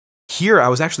here, I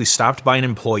was actually stopped by an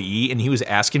employee and he was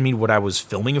asking me what I was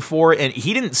filming for, and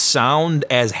he didn't sound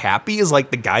as happy as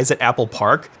like the guys at Apple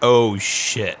Park. Oh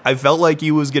shit. I felt like he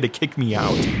was gonna kick me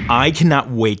out. I cannot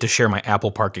wait to share my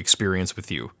Apple Park experience with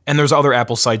you. And there's other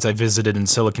Apple sites I visited in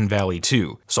Silicon Valley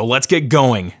too. So let's get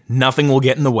going. Nothing will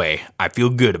get in the way. I feel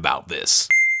good about this.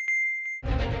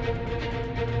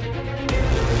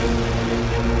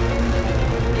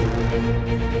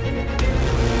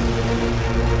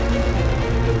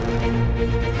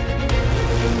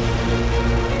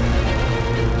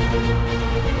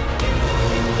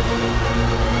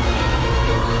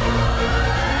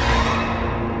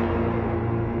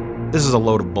 This is a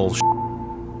load of bullshit.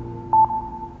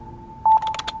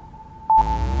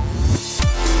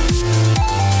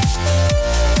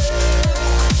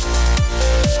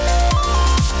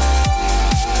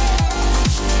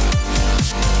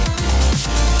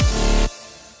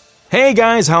 Hey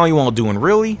guys, how are you all doing?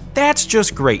 Really? That's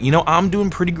just great. You know, I'm doing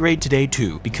pretty great today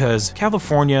too, because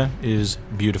California is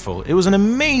beautiful. It was an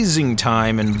amazing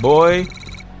time, and boy,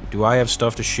 do I have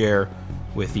stuff to share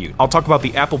with you. I'll talk about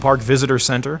the Apple Park Visitor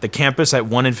Center, the campus at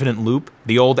One Infinite Loop,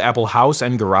 the old Apple house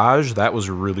and garage, that was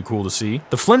really cool to see,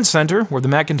 the Flint Center, where the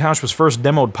Macintosh was first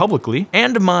demoed publicly,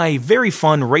 and my very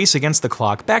fun race against the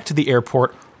clock back to the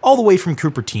airport all the way from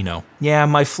Cupertino. Yeah,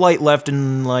 my flight left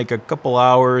in like a couple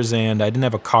hours and I didn't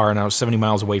have a car and I was 70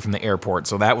 miles away from the airport,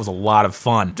 so that was a lot of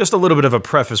fun. Just a little bit of a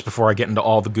preface before I get into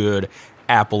all the good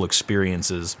Apple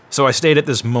experiences. So I stayed at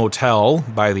this motel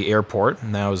by the airport,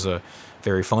 and that was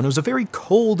very fun. It was a very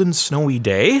cold and snowy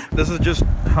day. This is just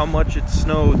how much it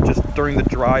snowed just during the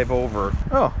drive over.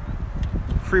 Oh,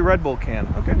 free Red Bull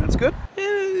can. Okay, that's good.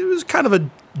 It was kind of a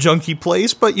junky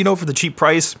place, but you know, for the cheap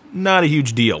price, not a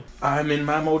huge deal. I'm in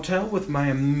my motel with my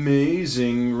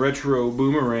amazing retro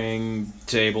boomerang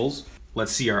tables.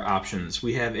 Let's see our options.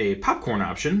 We have a popcorn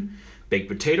option, baked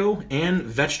potato, and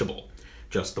vegetable.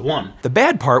 Just the one. The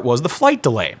bad part was the flight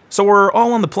delay. So we're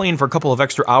all on the plane for a couple of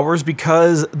extra hours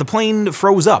because the plane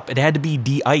froze up. It had to be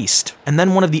de-iced. And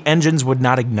then one of the engines would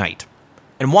not ignite.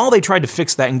 And while they tried to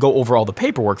fix that and go over all the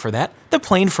paperwork for that, the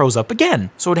plane froze up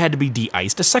again, so it had to be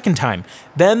de-iced a second time.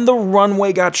 Then the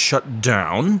runway got shut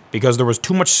down because there was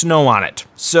too much snow on it.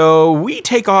 So we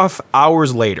take off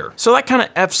hours later. So that kind of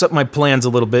F's up my plans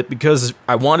a little bit because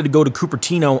I wanted to go to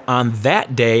Cupertino on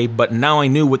that day, but now I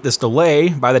knew with this delay,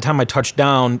 by the time I touched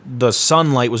down, the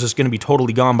sunlight was just going to be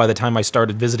totally gone by the time I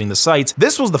started visiting the sites.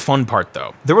 This was the fun part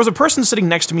though. There was a person sitting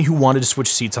next to me who wanted to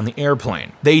switch seats on the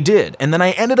airplane. They did, and then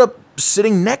I ended up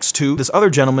sitting next to this other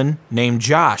gentleman named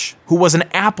Josh, who was an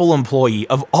Apple employee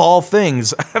of all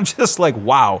things. I'm just like,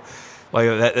 wow, like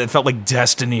it felt like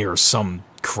destiny or some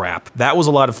crap. That was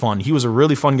a lot of fun. He was a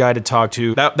really fun guy to talk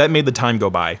to. That made the time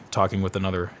go by, talking with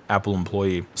another Apple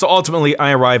employee. So ultimately,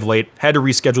 I arrived late, had to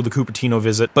reschedule the Cupertino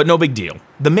visit, but no big deal.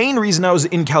 The main reason I was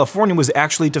in California was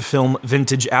actually to film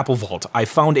vintage Apple Vault. I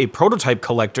found a prototype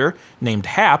collector named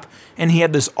Hap, and he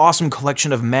had this awesome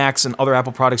collection of Macs and other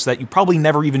Apple products that you probably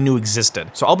never even knew existed.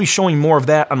 So I'll be showing more of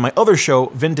that on my other show,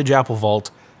 Vintage Apple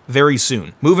Vault, very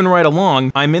soon. Moving right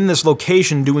along, I'm in this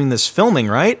location doing this filming,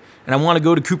 right? And I want to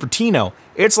go to Cupertino.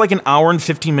 It's like an hour and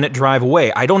 15-minute drive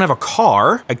away. I don't have a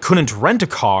car. I couldn't rent a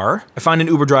car. I find an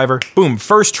Uber driver. Boom,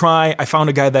 first try, I found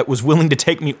a guy that was willing to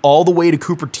take me all the way to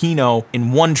Cupertino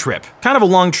in one trip. Kind of a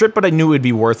long trip, but I knew it'd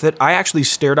be worth it. I actually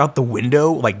stared out the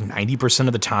window like 90%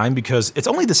 of the time because it's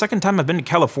only the second time I've been to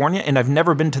California and I've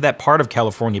never been to that part of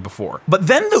California before. But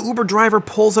then the Uber driver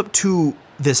pulls up to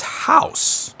this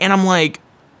house and I'm like,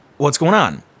 what's going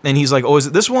on? And he's like, oh, is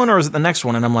it this one or is it the next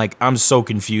one? And I'm like, I'm so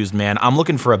confused, man. I'm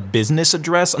looking for a business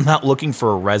address. I'm not looking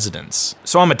for a residence.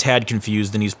 So I'm a tad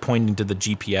confused and he's pointing to the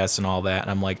GPS and all that. And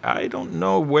I'm like, I don't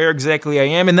know where exactly I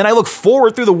am. And then I look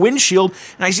forward through the windshield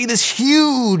and I see this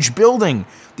huge building.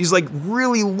 These like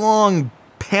really long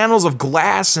panels of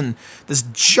glass and this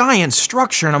giant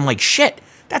structure. And I'm like, shit.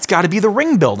 That's gotta be the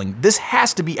Ring building. This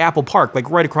has to be Apple Park, like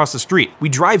right across the street. We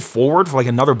drive forward for like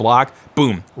another block,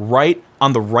 boom, right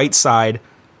on the right side,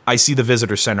 I see the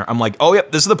visitor center. I'm like, oh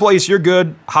yep, this is the place, you're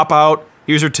good, hop out,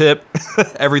 here's your tip,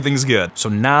 everything's good. So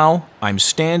now I'm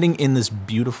standing in this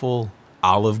beautiful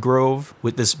olive grove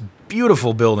with this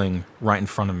beautiful building right in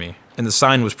front of me. And the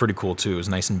sign was pretty cool too, it was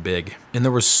nice and big. And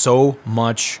there was so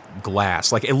much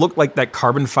glass. Like it looked like that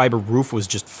carbon fiber roof was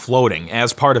just floating.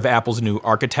 As part of Apple's new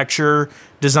architecture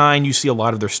design, you see a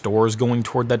lot of their stores going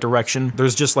toward that direction.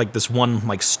 There's just like this one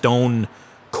like stone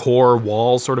core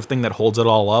wall sort of thing that holds it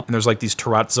all up. And there's like these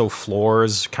terrazzo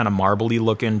floors, kind of marbly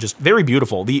looking, just very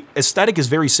beautiful. The aesthetic is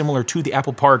very similar to the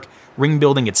Apple Park Ring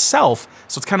building itself.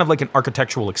 So it's kind of like an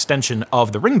architectural extension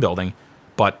of the Ring building,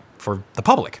 but for the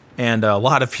public. And a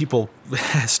lot of people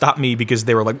stopped me because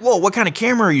they were like, whoa, what kind of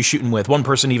camera are you shooting with? One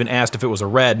person even asked if it was a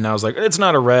Red, and I was like, it's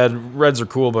not a Red. Reds are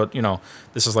cool, but you know,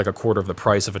 this is like a quarter of the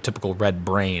price of a typical Red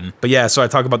Brain. But yeah, so I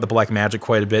talk about the Blackmagic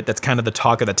quite a bit. That's kind of the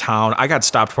talk of the town. I got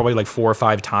stopped probably like 4 or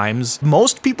 5 times.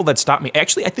 Most people that stopped me,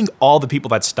 actually, I think all the people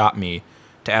that stopped me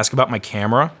to ask about my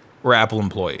camera were Apple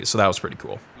employees, so that was pretty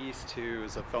cool. East too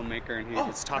is a filmmaker, and he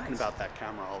was talking about that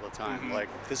camera all the time. Like,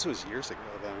 this was years ago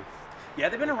though. Yeah,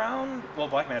 they've been around, well,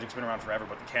 Blackmagic's been around forever,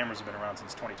 but the cameras have been around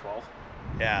since 2012.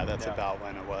 Yeah, that's about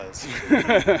when it was.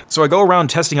 So I go around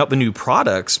testing out the new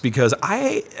products because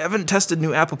I haven't tested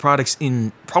new Apple products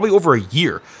in probably over a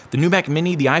year. The new Mac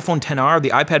Mini, the iPhone XR,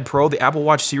 the iPad Pro, the Apple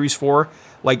Watch Series 4,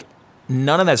 like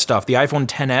none of that stuff. The iPhone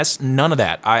XS, none of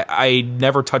that. I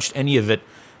never touched any of it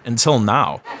until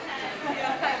now.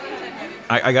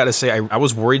 I gotta say, I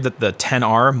was worried that the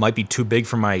XR might be too big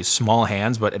for my small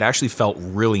hands, but it actually felt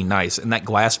really nice. And that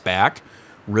glass back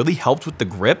really helped with the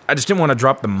grip. I just didn't want to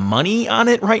drop the money on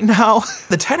it right now.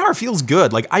 The XR feels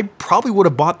good. Like, I probably would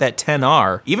have bought that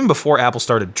XR even before Apple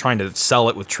started trying to sell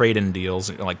it with trade-in deals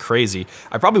like crazy.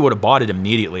 I probably would have bought it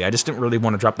immediately. I just didn't really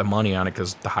want to drop the money on it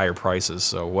because the higher prices,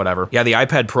 so whatever. Yeah, the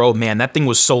iPad Pro, man, that thing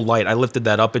was so light. I lifted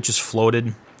that up, it just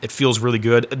floated. It feels really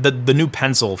good. The new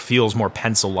pencil feels more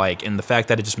pencil-like, and the fact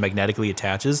that it just magnetically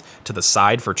attaches to the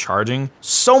side for charging,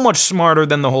 so much smarter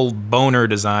than the whole boner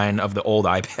design of the old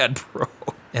iPad Pro.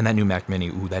 And that new Mac Mini,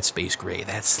 ooh, that space gray,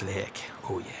 that's slick.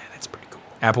 Oh yeah, that's pretty cool.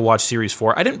 Apple Watch Series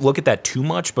 4, I didn't look at that too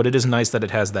much, but it is nice that it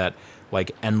has that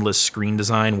like endless screen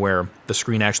design where the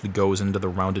screen actually goes into the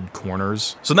rounded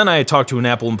corners. So then I talked to an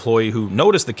Apple employee who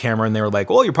noticed the camera and they were like,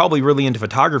 well, you're probably really into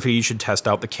photography, you should test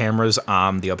out the cameras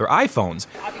on the other iPhones.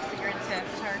 Obviously you're into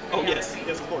photography. Oh yes,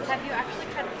 yes of course. Have you actually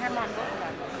tried the camera on both of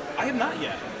them? I have not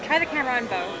yet. Try the camera on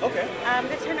both. Okay.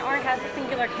 The XR has a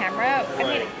singular camera. I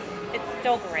mean, it's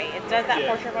still great. It does that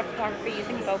portrait mode photography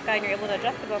using bokeh, and you're able to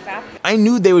adjust the bokeh. I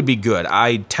knew they would be good.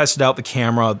 I tested out the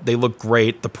camera. They look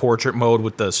great. The portrait mode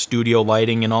with the studio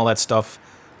lighting and all that stuff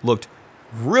looked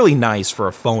really nice for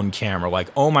a phone camera. Like,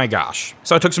 oh my gosh.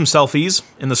 So I took some selfies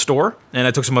in the store, and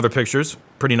I took some other pictures.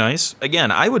 Pretty nice.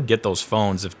 Again, I would get those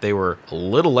phones if they were a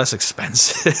little less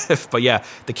expensive. But yeah,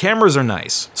 the cameras are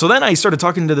nice. So then I started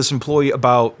talking to this employee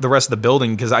about the rest of the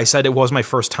building because I said it was my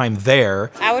first time there.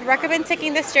 I would recommend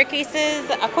taking the staircases.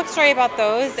 A quick story about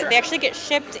those. They actually get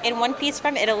shipped in one piece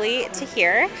from Italy to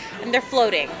here, and they're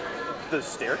floating. The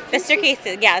staircases? The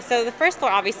staircases, yeah. So the first floor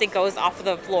obviously goes off of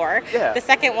the floor. Yeah. The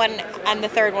second one and the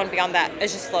third one beyond that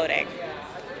is just floating.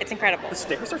 It's incredible. The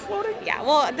stairs are floating? Yeah.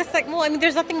 Well, I mean,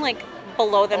 there's nothing like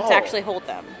below them to actually hold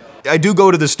them. I do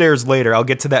go to the stairs later. I'll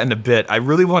get to that in a bit. I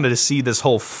really wanted to see this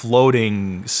whole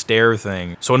floating stair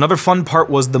thing. So another fun part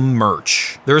was the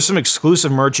merch. There is some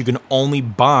exclusive merch you can only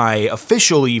buy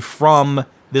officially from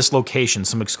this location,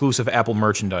 some exclusive Apple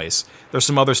merchandise. There's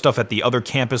some other stuff at the other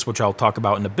campus, which I'll talk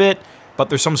about in a bit, but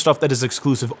there's some stuff that is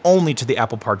exclusive only to the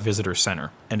Apple Park Visitor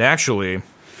Center. And actually,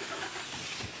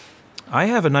 I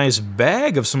have a nice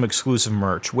bag of some exclusive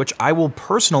merch, which I will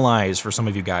personalize for some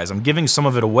of you guys. I'm giving some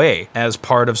of it away as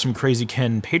part of some Krazy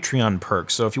Ken Patreon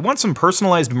perks. So if you want some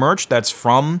personalized merch that's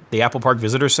from the Apple Park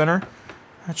Visitor Center,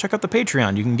 check out the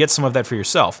Patreon. You can get some of that for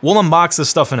yourself. We'll unbox this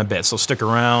stuff in a bit, so stick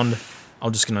around.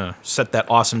 I'm just gonna set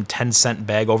that awesome 10-cent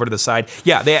bag over to the side.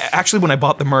 Yeah, they actually, when I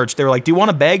bought the merch, they were like, do you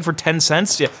want a bag for 10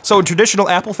 cents? Yeah. So in traditional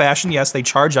Apple fashion, yes, they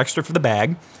charge extra for the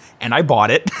bag, and I bought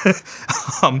it.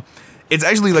 It's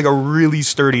actually like a really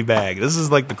sturdy bag. This is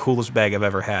like the coolest bag I've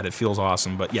ever had. It feels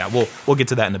awesome, but yeah, we'll get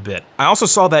to that in a bit. I also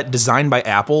saw that Designed by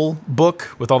Apple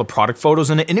book with all the product photos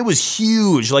in it, and it was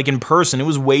huge. Like in person, it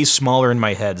was way smaller in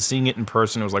my head. Seeing it in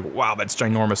person, it was like, wow, that's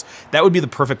ginormous. That would be the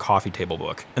perfect coffee table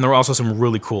book. And there were also some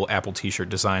really cool Apple t-shirt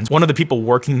designs. One of the people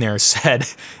working there said,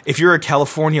 if you're a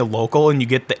California local and you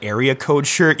get the area code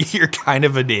shirt, you're kind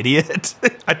of an idiot.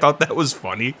 I thought that was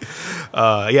funny.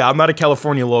 Yeah, I'm not a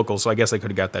California local, so I guess I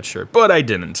could have got that shirt. But I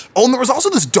didn't. Oh, and there was also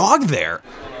this dog there.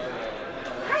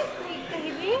 Hi, sweet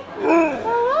baby.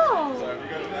 Hello.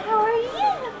 How are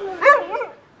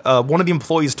you? One of the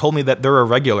employees told me that they're a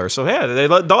regular, so yeah, they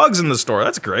let dogs in the store.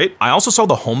 That's great. I also saw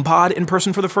the HomePod in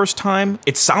person for the first time.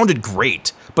 It sounded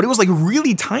great, but it was like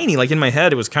really tiny. Like in my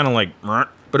head, it was kind of like,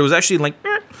 but it was actually like,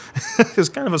 it was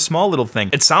kind of a small little thing.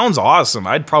 It sounds awesome.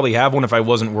 I'd probably have one if I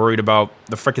wasn't worried about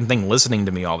the frickin' thing listening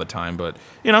to me all the time, but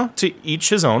you know, to each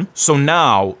his own. So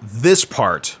now, this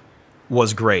part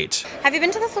was great. Have you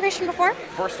been to this location before?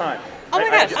 First time. Oh my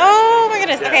gosh. Oh my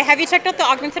goodness. Okay, have you checked out the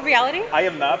augmented reality? I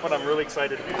am not, but I'm really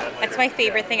excited to do that later. That's my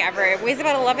favorite thing ever. It weighs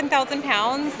about 11,000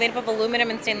 pounds, made up of aluminum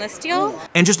and stainless steel.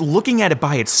 And just looking at it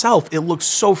by itself, it looks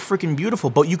so freaking beautiful,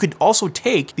 but you could also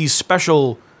take these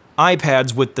special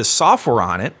iPads with the software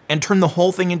on it and turn the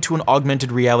whole thing into an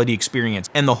augmented reality experience.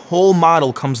 And the whole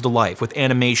model comes to life with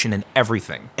animation and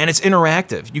everything. And it's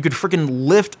interactive. You could freaking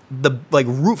lift the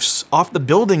roofs off the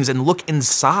buildings and look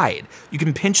inside. You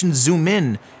can pinch and zoom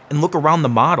in and look around the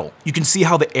model. You can see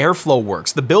how the airflow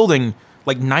works. The building,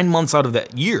 like 9 months out of the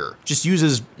year, just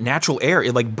uses natural air.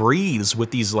 It like breathes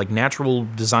with these like natural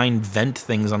design vent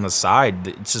things on the side.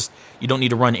 It's just, you don't need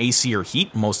to run AC or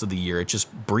heat most of the year. It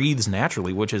just breathes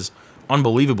naturally, which is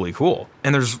unbelievably cool.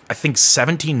 And there's, I think,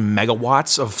 17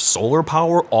 megawatts of solar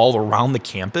power all around the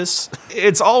campus.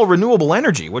 It's all renewable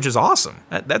energy, which is awesome.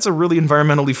 That's a really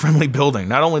environmentally friendly building.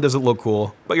 Not only does it look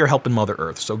cool, but you're helping Mother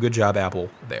Earth. So good job, Apple,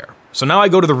 there. So now I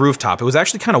go to the rooftop. It was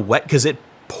actually kind of wet because it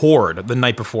poured the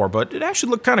night before, but it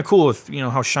actually looked kind of cool with, you know,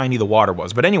 how shiny the water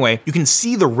was. But anyway, you can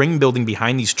see the ring building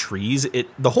behind these trees.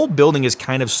 The whole building is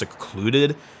kind of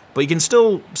secluded, but you can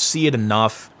still see it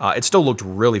enough. It still looked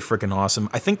really freaking awesome.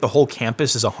 I think the whole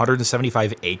campus is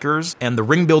 175 acres, and the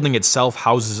ring building itself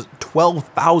houses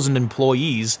 12,000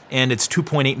 employees, and it's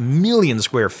 2.8 million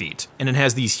square feet. And it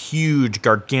has these huge,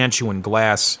 gargantuan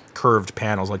glass curved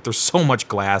panels. Like, there's so much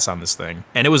glass on this thing.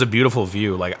 And it was a beautiful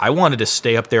view. Like, I wanted to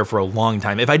stay up there for a long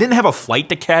time. If I didn't have a flight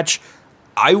to catch,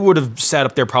 I would have sat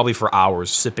up there probably for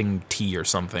hours sipping tea or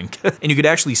something. And you could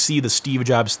actually see the Steve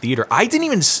Jobs Theater. I didn't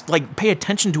even like pay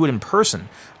attention to it in person.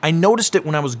 I noticed it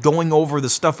when I was going over the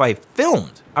stuff I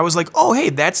filmed. I was like, oh, hey,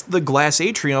 that's the glass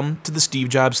atrium to the Steve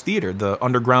Jobs Theater, the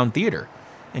underground theater.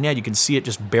 And yeah, you can see it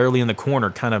just barely in the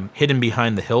corner, kind of hidden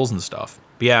behind the hills and stuff.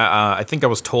 But yeah, I think I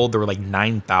was told there were like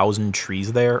 9,000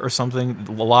 trees there or something.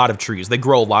 A lot of trees. They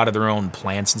grow a lot of their own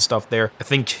plants and stuff there. I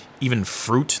think even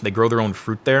fruit. They grow their own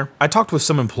fruit there. I talked with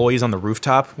some employees on the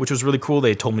rooftop, which was really cool.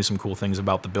 They told me some cool things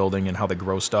about the building and how they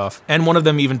grow stuff. And one of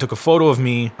them even took a photo of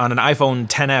me on an iPhone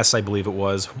XS, I believe it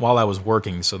was, while I was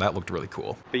working. So that looked really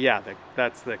cool. But yeah,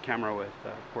 that's the camera with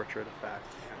portrait effect.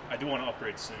 I do want to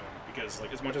upgrade soon because,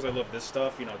 like, as much as I love this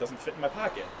stuff, you know, it doesn't fit in my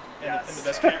pocket. And, Yes.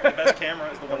 and the best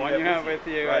camera is the one you have with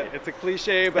you. Right. It's a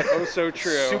cliche, but oh so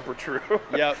true. Super true.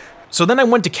 Yep. So then I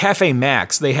went to Cafe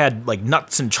Max. They had like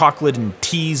nuts and chocolate and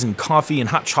teas and coffee and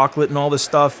hot chocolate and all this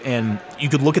stuff. And you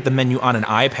could look at the menu on an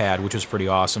iPad, which was pretty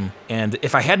awesome. And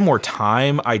if I had more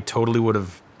time, I totally would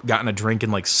have gotten a drink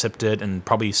and like sipped it and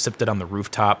probably sipped it on the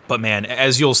rooftop. But man,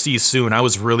 as you'll see soon, I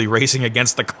was really racing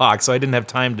against the clock, so I didn't have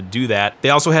time to do that. They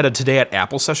also had a Today at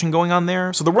Apple session going on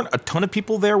there. So there weren't a ton of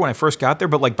people there when I first got there,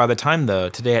 but like by the time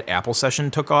the Today at Apple session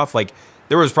took off, like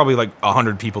there was probably like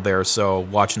 100 people there. So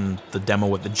watching the demo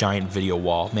with the giant video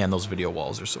wall, man, those video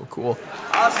walls are so cool.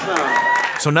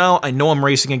 Awesome. So now I know I'm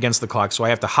racing against the clock, so I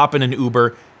have to hop in an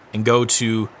Uber and go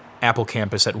to Apple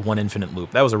campus at One Infinite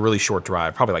Loop. That was a really short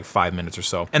drive, probably like 5 minutes or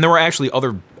so. And there were actually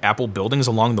other Apple buildings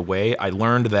along the way. I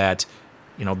learned that,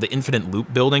 you know, the Infinite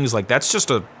Loop buildings, like that's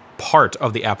just a part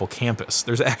of the Apple campus.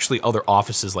 There's actually other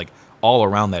offices like all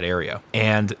around that area.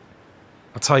 And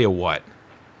I'll tell you what,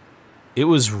 it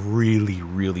was really,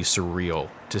 really surreal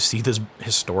to see this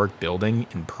historic building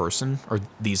in person, or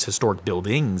these historic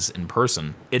buildings in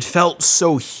person. It felt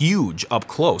so huge up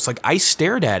close. Like I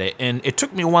stared at it and it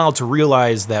took me a while to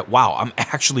realize that, wow, I'm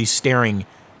actually staring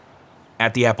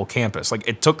at the Apple campus. Like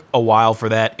it took a while for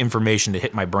that information to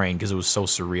hit my brain because it was so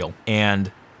surreal. And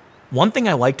one thing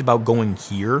I liked about going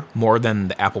here more than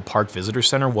the Apple Park Visitor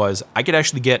Center was I could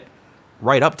actually get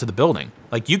right up to the building.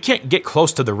 Like you can't get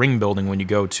close to the Ring building when you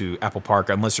go to Apple Park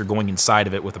unless you're going inside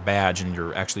of it with a badge and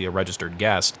you're actually a registered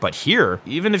guest. But here,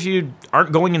 even if you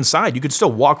aren't going inside, you could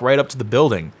still walk right up to the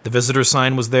building. The visitor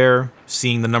sign was there.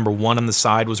 Seeing the number 1 on the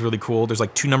side was really cool. There's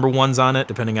like 2 number 1s on it.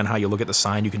 Depending on how you look at the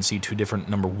sign, you can see 2 different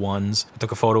number 1s. I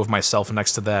took a photo of myself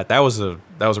next to that. That was a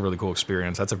really cool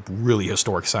experience. That's a really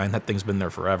historic sign. That thing's been there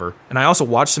forever. And I also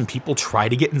watched some people try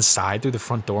to get inside through the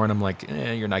front door, and I'm like,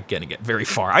 you're not gonna get very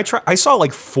far. I saw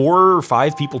like 4 or 5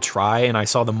 people try, and I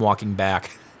saw them walking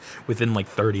back within like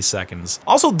 30 seconds.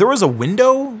 Also, there was a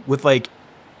window with like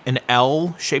an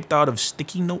L shaped out of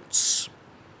sticky notes.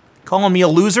 Calling me a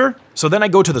loser? So then I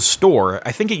go to the store.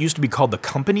 I think it used to be called the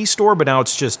company store, but now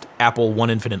it's just Apple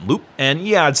One Infinite Loop. And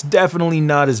yeah, it's definitely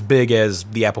not as big as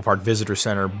the Apple Park Visitor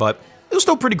Center, but it was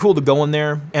still pretty cool to go in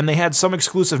there. And they had some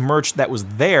exclusive merch that was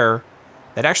there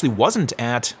that actually wasn't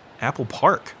at Apple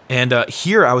Park. And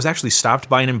here I was actually stopped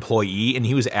by an employee and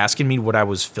he was asking me what I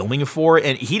was filming for,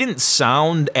 and he didn't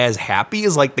sound as happy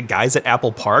as like the guys at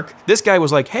Apple Park. This guy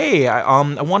was like, hey, I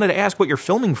wanted to ask what you're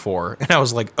filming for. And I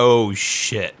was like, oh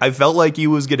shit. I felt like he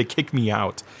was gonna kick me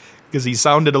out. because he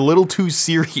sounded a little too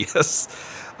serious.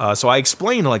 So I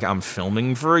explained, like, I'm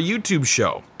filming for a YouTube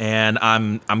show, and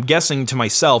I'm guessing to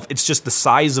myself, it's just the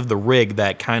size of the rig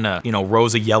that kind of, you know,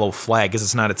 rose a yellow flag, because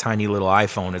it's not a tiny little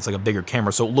iPhone, it's like a bigger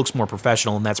camera, so it looks more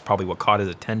professional, and that's probably what caught his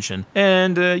attention.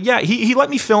 And yeah, he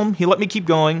let me film, he let me keep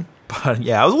going, but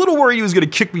yeah, I was a little worried he was gonna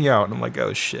kick me out, and I'm like,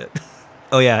 oh shit.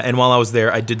 Oh yeah, and while I was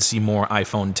there, I did see more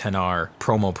iPhone XR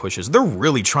promo pushes. They're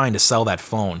really trying to sell that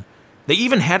phone. They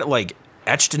even had it, like,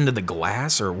 etched into the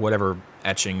glass, or whatever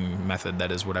etching method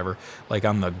that is, whatever, like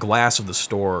on the glass of the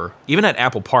store. Even at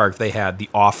Apple Park, they had the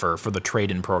offer for the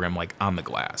trade-in program, like, on the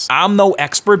glass. I'm no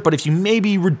expert, but if you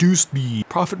maybe reduce the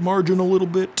profit margin a little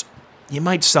bit, you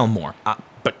might sell more.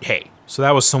 But hey, so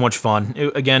that was so much fun.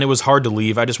 Again, it was hard to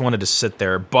leave. I just wanted to sit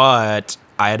there, but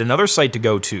I had another site to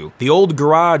go to. The old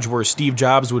garage where Steve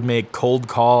Jobs would make cold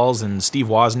calls and Steve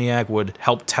Wozniak would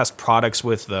help test products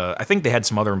with, I think they had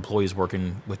some other employees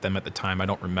working with them at the time, I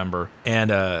don't remember.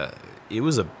 And it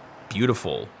was a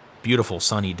beautiful, beautiful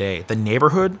sunny day. The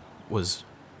neighborhood was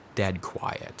dead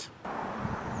quiet.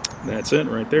 That's it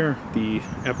right there, the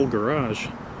Apple Garage.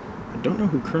 I don't know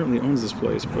who currently owns this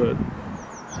place, but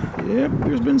yeah,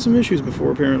 there's been some issues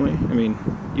before apparently. I mean,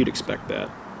 you'd expect that.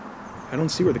 I don't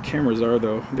see where the cameras are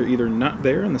though. They're either not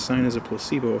there and the sign is a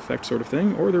placebo effect sort of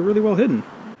thing, or they're really well hidden.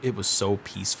 It was so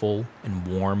peaceful and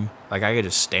warm. Like, I could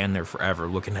just stand there forever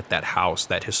looking at that house,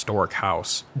 that historic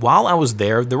house. While I was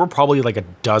there were probably like a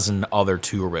dozen other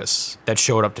tourists that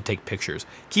showed up to take pictures.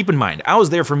 Keep in mind, I was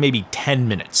there for maybe 10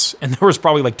 minutes, and there was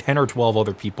probably like 10 or 12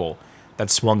 other people that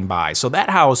swung by. So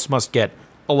that house must get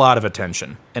a lot of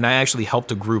attention. And I actually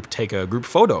helped a group take a group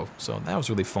photo, so that was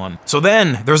really fun. So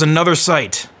then, there's another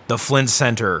site, the Flint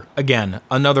Center. Again,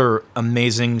 another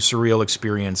amazing, surreal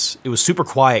experience. It was super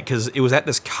quiet because it was at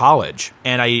this college,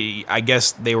 and I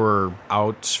guess they were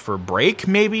out for break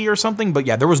maybe or something, but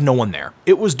yeah, there was no one there.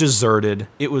 It was deserted.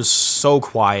 It was so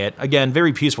quiet. Again,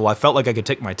 very peaceful. I felt like I could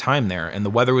take my time there, and the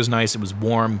weather was nice. It was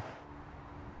warm.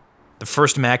 The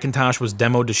first Macintosh was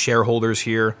demoed to shareholders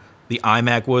here. The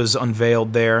iMac was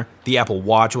unveiled there. The Apple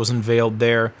Watch was unveiled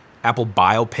there. Apple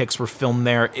biopics were filmed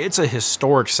there. It's a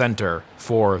historic center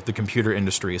for the computer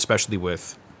industry, especially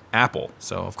with Apple.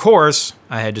 So, of course,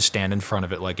 I had to stand in front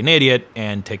of it like an idiot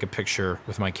and take a picture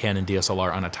with my Canon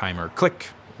DSLR on a timer. Click,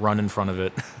 run in front of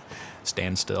it,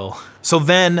 stand still. So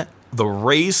then, the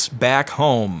race back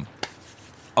home.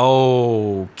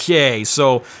 Okay,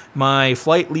 so my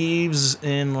flight leaves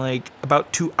in like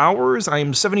about 2 hours.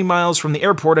 I'm 70 miles from the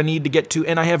airport I need to get to,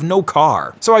 and I have no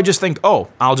car. So I just think, oh,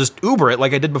 I'll just Uber it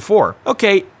like I did before.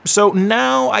 Okay, so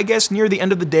now I guess near the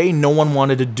end of the day, no one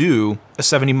wanted to do a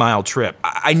 70-mile trip.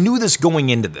 I knew this going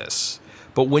into this,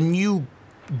 but when you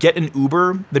get an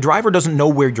Uber, the driver doesn't know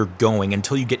where you're going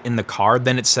until you get in the car,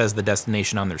 then it says the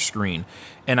destination on their screen.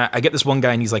 And I get this one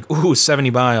guy and he's like, ooh,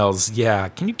 70 miles, yeah,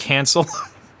 can you cancel?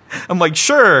 I'm like,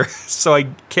 sure. So I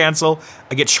cancel,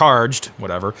 I get charged,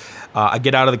 whatever. I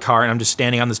get out of the car and I'm just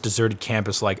standing on this deserted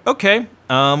campus like, okay,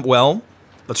 well,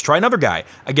 let's try another guy.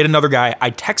 I get another guy, I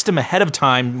text him ahead of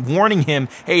time, warning him,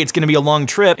 hey, it's gonna be a long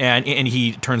trip, and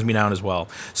he turns me down as well.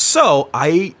 So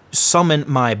I summon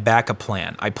my backup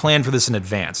plan. I planned for this in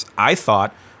advance. I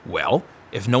thought, well,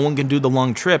 if no one can do the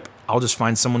long trip, I'll just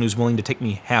find someone who's willing to take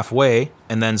me halfway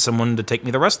and then someone to take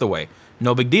me the rest of the way.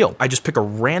 No big deal. I just pick a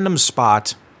random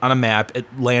spot on a map. It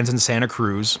lands in Santa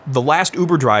Cruz. The last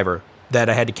Uber driver that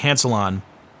I had to cancel on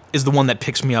is the one that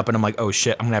picks me up, and I'm like, oh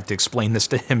shit, I'm gonna have to explain this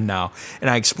to him now. And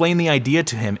I explain the idea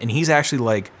to him, and he's actually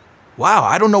like, wow,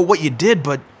 I don't know what you did,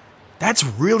 but that's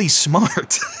really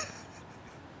smart.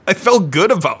 I felt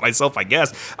good about myself, I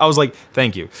guess. I was like,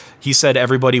 thank you. He said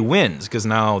everybody wins, because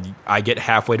now I get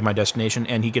halfway to my destination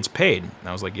and he gets paid. And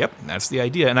I was like, yep, that's the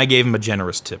idea. And I gave him a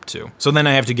generous tip too. So then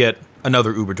I have to get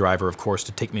another Uber driver, of course,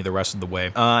 to take me the rest of the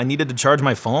way. I needed to charge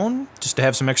my phone just to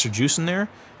have some extra juice in there.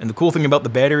 And the cool thing about the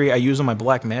battery I use on my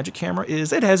Blackmagic camera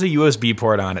is it has a USB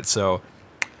port on it. So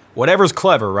whatever's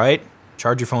clever, right?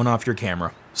 Charge your phone off your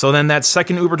camera. So then that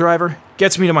second Uber driver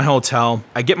gets me to my hotel.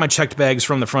 I get my checked bags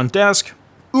from the front desk,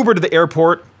 Uber to the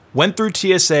airport, went through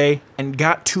TSA, and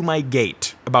got to my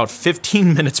gate about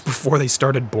 15 minutes before they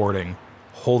started boarding.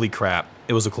 Holy crap,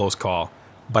 it was a close call,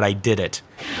 but I did it,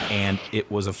 and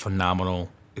it was a phenomenal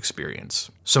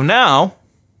experience. So now,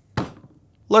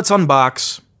 let's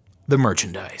unbox the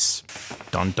merchandise.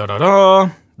 Dun da da da,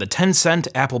 the 10-cent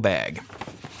Apple bag.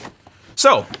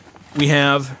 So, we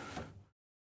have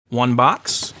 1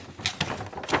 box,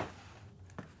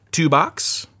 2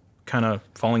 box, kind of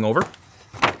falling over,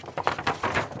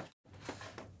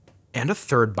 and a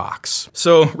 3rd box.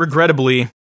 So, regrettably,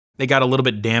 They got a little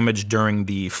bit damaged during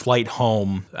the flight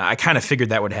home. I kind of figured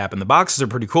that would happen. The boxes are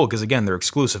pretty cool because, again, they're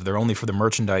exclusive. They're only for the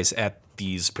merchandise at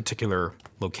these particular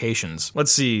locations.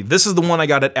 Let's see. This is the one I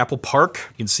got at Apple Park.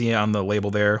 You can see on the label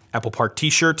there, Apple Park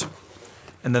t-shirt.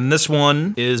 And then this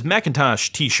one is Macintosh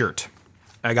t-shirt.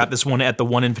 I got this one at the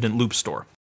One Infinite Loop store.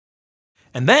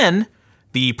 And then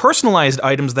the personalized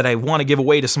items that I want to give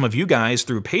away to some of you guys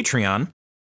through Patreon.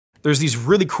 There's these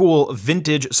really cool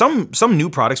vintage, some new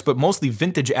products, but mostly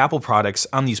vintage Apple products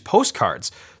on these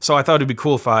postcards. So I thought it'd be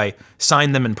cool if I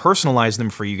signed them and personalized them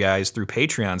for you guys through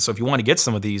Patreon. So if you want to get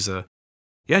some of these,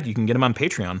 yeah, you can get them on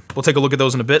Patreon. We'll take a look at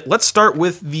those in a bit. Let's start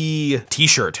with the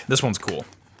t-shirt. This one's cool.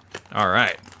 All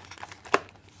right.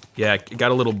 Yeah, it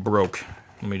got a little broke.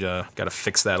 Let me, gotta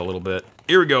fix that a little bit.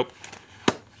 Here we go.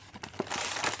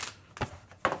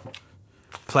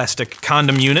 Plastic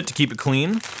condom unit to keep it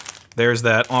clean. There's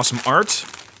that awesome art.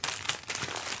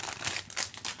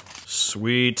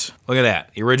 Sweet. Look at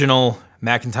that. The original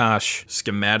Macintosh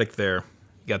schematic there.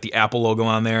 You got the Apple logo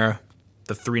on there,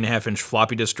 the 3.5-inch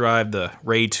floppy disk drive, the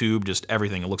Ray tube, just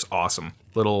everything. It looks awesome.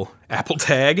 Little Apple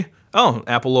tag. Oh,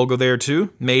 Apple logo there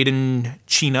too. Made in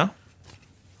China.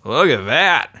 Look at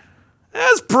that.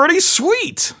 That's pretty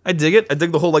sweet. I dig it. I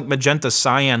dig the whole like magenta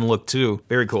cyan look too.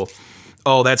 Very cool.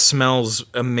 Oh, that smells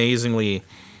amazingly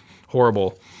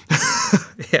horrible.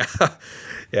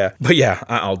 Yeah. But yeah,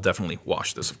 I'll definitely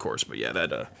wash this, of course. But yeah,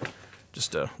 that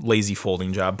just a lazy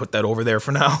folding job. Put that over there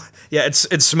for now. Yeah, it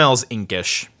smells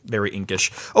inkish, very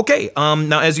inkish. Okay,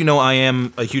 now as you know, I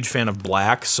am a huge fan of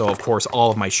black, so of course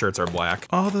all of my shirts are black.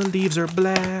 All the leaves are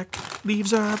black.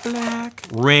 Leaves are black.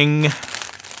 Ring.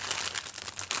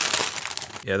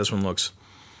 Yeah, this one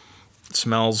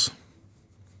smells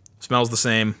the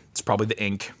same. It's probably the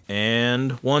ink.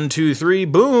 And 1, 2, 3,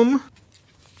 boom.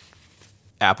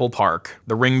 Apple Park.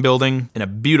 The Ring building in a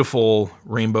beautiful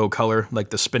rainbow color, like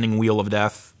the spinning wheel of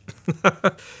death.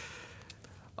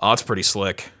 Oh, it's pretty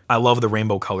slick. I love the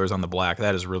rainbow colors on the black.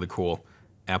 That is really cool.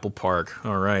 Apple Park.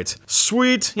 All right.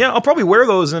 Sweet. Yeah, I'll probably wear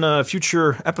those in a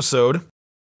future episode.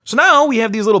 So now we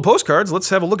have these little postcards. Let's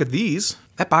have a look at these.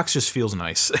 That box just feels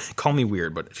nice. Call me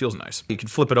weird, but it feels nice. You can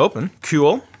flip it open.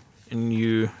 Cool. And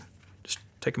you just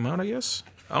take them out, I guess.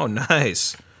 Oh,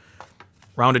 nice.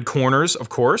 Rounded corners, of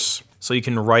course. So you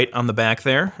can write on the back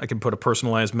there. I can put a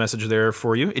personalized message there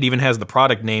for you. It even has the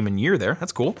product name and year there.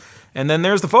 That's cool. And then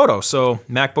there's the photo. So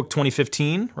MacBook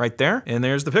 2015 right there. And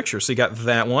there's the picture. So you got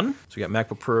that one. So you got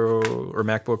MacBook Pro or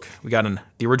MacBook. We got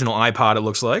the original iPod, it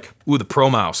looks like. Ooh, the Pro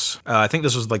Mouse. I think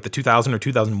this was like the 2000 or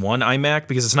 2001 iMac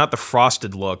because it's not the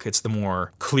frosted look. It's the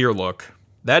more clear look.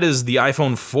 That is the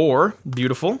iPhone 4,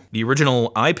 beautiful. The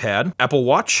original iPad, Apple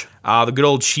Watch, the good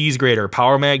old cheese grater,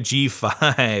 PowerMac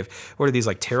G5. What are these,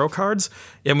 like tarot cards?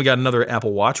 And we got another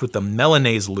Apple Watch with the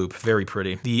Melanaise loop, very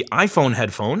pretty. The iPhone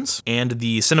headphones and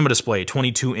the Cinema Display,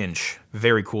 22-inch,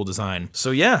 very cool design. So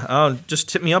yeah,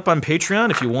 just hit me up on Patreon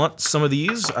if you want some of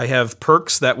these. I have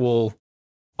perks that will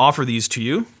offer these to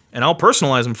you, and I'll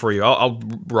personalize them for you. I'll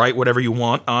write whatever you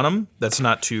want on them. That's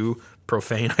not too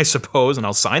profane, I suppose, and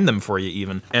I'll sign them for you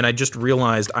even. And I just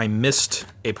realized I missed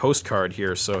a postcard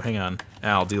here, so hang on.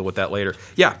 I'll deal with that later.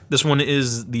 Yeah, this one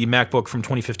is the MacBook from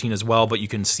 2015 as well, but you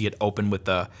can see it open with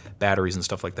the batteries and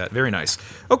stuff like that. Very nice.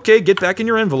 Okay, get back in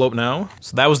your envelope now.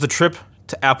 So that was the trip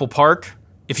to Apple Park.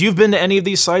 If you've been to any of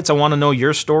these sites, I want to know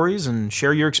your stories and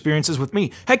share your experiences with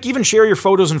me. Heck, even share your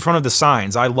photos in front of the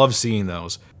signs. I love seeing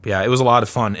those. But yeah, it was a lot of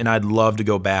fun, and I'd love to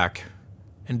go back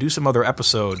and do some other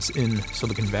episodes in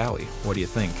Silicon Valley. What do you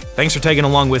think? Thanks for tagging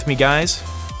along with me, guys.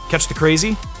 Catch the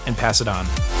crazy and pass it on.